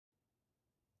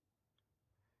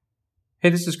Hey,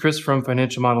 this is Chris from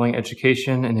Financial Modeling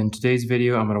Education, and in today's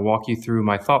video, I'm going to walk you through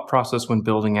my thought process when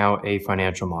building out a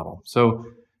financial model. So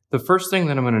the first thing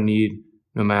that I'm going to need,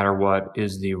 no matter what,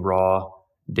 is the raw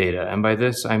data. And by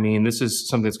this, I mean this is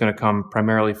something that's going to come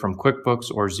primarily from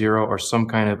QuickBooks or Xero or some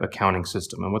kind of accounting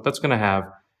system. And what that's going to have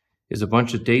is a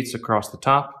bunch of dates across the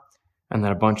top, and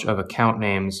then a bunch of account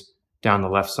names down the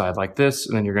left side like this,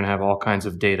 and then you're going to have all kinds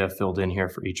of data filled in here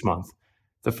for each month.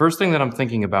 The first thing that I'm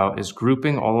thinking about is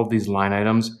grouping all of these line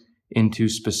items into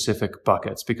specific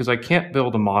buckets because I can't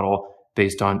build a model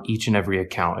based on each and every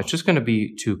account. It's just going to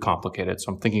be too complicated.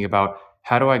 So I'm thinking about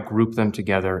how do I group them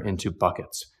together into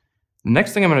buckets. The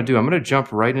next thing I'm going to do, I'm going to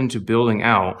jump right into building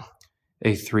out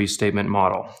a three-statement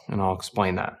model, and I'll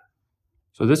explain that.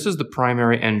 So this is the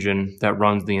primary engine that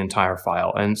runs the entire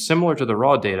file. And similar to the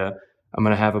raw data, I'm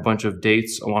going to have a bunch of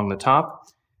dates along the top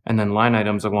and then line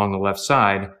items along the left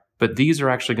side. But these are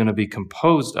actually going to be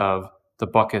composed of the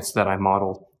buckets that I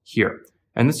modeled here.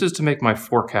 And this is to make my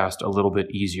forecast a little bit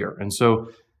easier. And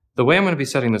so the way I'm going to be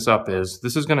setting this up is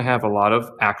this is going to have a lot of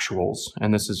actuals,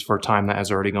 and this is for time that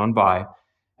has already gone by.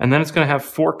 And then it's going to have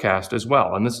forecast as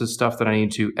well. And this is stuff that I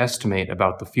need to estimate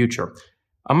about the future.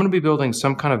 I'm going to be building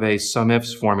some kind of a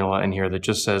sum-ifs formula in here that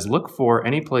just says, look for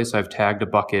any place I've tagged a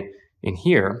bucket in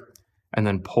here, and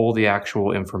then pull the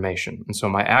actual information. And so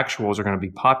my actuals are going to be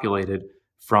populated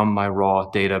from my raw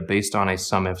data based on a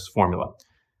sum-ifs formula.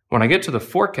 When I get to the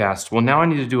forecast, well, now I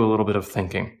need to do a little bit of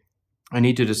thinking. I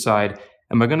need to decide,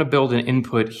 am I going to build an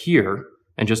input here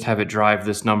and just have it drive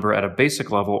this number at a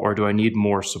basic level, or do I need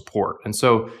more support? And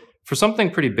so for something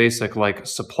pretty basic like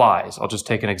supplies, I'll just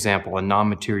take an example, a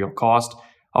non-material cost,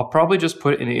 I'll probably just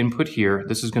put an input here.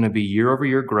 This is going to be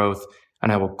year-over-year growth,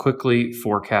 and I will quickly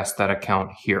forecast that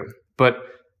account here. But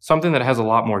something that has a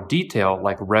lot more detail,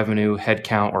 like revenue,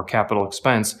 headcount, or capital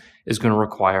expense, is going to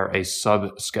require a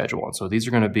sub-schedule. And so these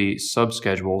are going to be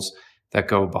sub-schedules that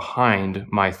go behind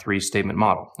my three-statement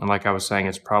model. And like I was saying,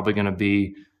 it's probably going to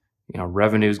be,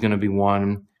 revenue is going to be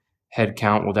one,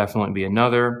 headcount will definitely be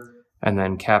another, and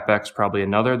then CapEx probably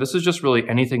another. This is just really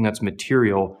anything that's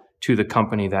material to the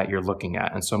company that you're looking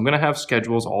at. And so I'm going to have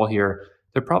schedules all here.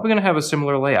 They're probably going to have a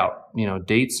similar layout,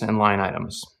 dates and line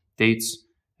items, dates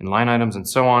and line items and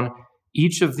so on.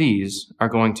 Each of these are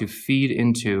going to feed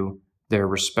into their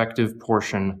respective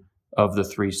portion of the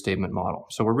three-statement model.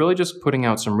 So we're really just putting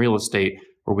out some real estate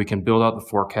where we can build out the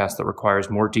forecast that requires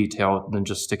more detail than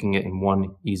just sticking it in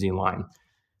one easy line.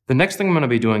 The next thing I'm going to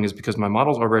be doing is, because my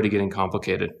model's already getting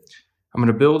complicated, I'm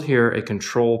going to build here a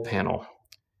control panel.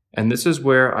 And this is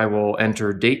where I will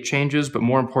enter date changes, but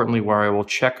more importantly, where I will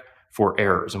check for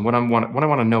errors. And what I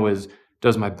want to know is,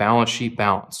 does my balance sheet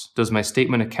balance? Does my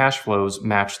statement of cash flows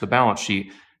match the balance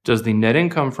sheet? Does the net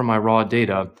income from my raw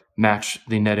data match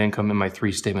the net income in my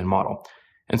three-statement model?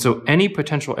 And so any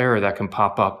potential error that can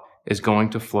pop up is going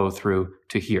to flow through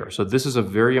to here. So this is a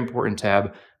very important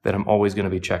tab that I'm always going to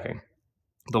be checking.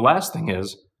 The last thing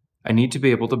is I need to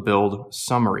be able to build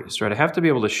summaries, right? I have to be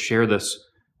able to share this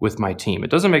with my team.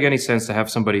 It doesn't make any sense to have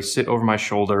somebody sit over my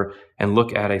shoulder and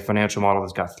look at a financial model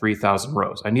that's got 3,000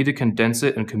 rows. I need to condense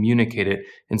it and communicate it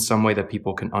in some way that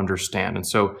people can understand. And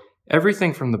so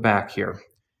everything from the back here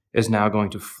is now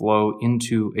going to flow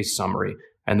into a summary.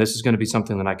 And this is going to be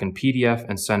something that I can PDF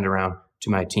and send around to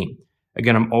my team.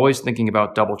 Again, I'm always thinking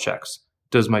about double checks.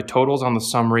 Does my totals on the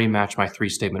summary match my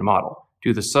three-statement model?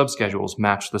 Do the subschedules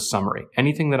match the summary?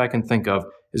 Anything that I can think of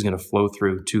is going to flow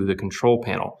through to the control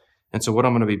panel. And so what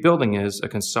I'm going to be building is a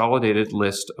consolidated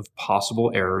list of possible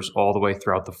errors all the way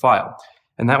throughout the file.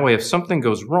 And that way, if something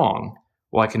goes wrong,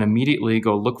 well, I can immediately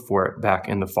go look for it back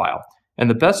in the file. And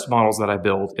the best models that I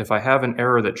build, if I have an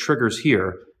error that triggers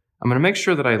here, I'm going to make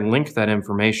sure that I link that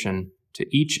information to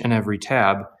each and every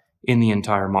tab in the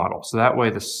entire model. So that way,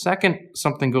 the second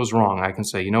something goes wrong, I can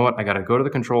say, you know what, I got to go to the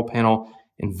control panel,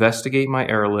 investigate my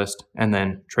error list, and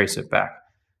then trace it back.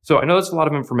 So I know that's a lot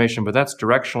of information, but that's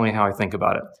directionally how I think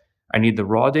about it. I need the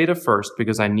raw data first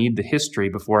because I need the history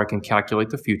before I can calculate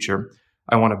the future.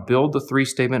 I want to build the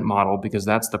three-statement model because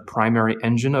that's the primary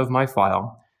engine of my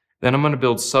file. Then I'm going to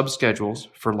build subschedules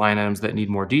for line items that need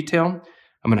more detail.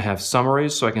 I'm going to have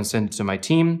summaries so I can send it to my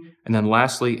team. And then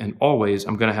lastly, and always,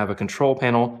 I'm going to have a control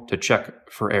panel to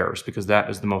check for errors because that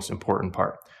is the most important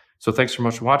part. So thanks so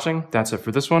much for watching. That's it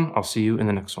for this one. I'll see you in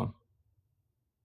the next one.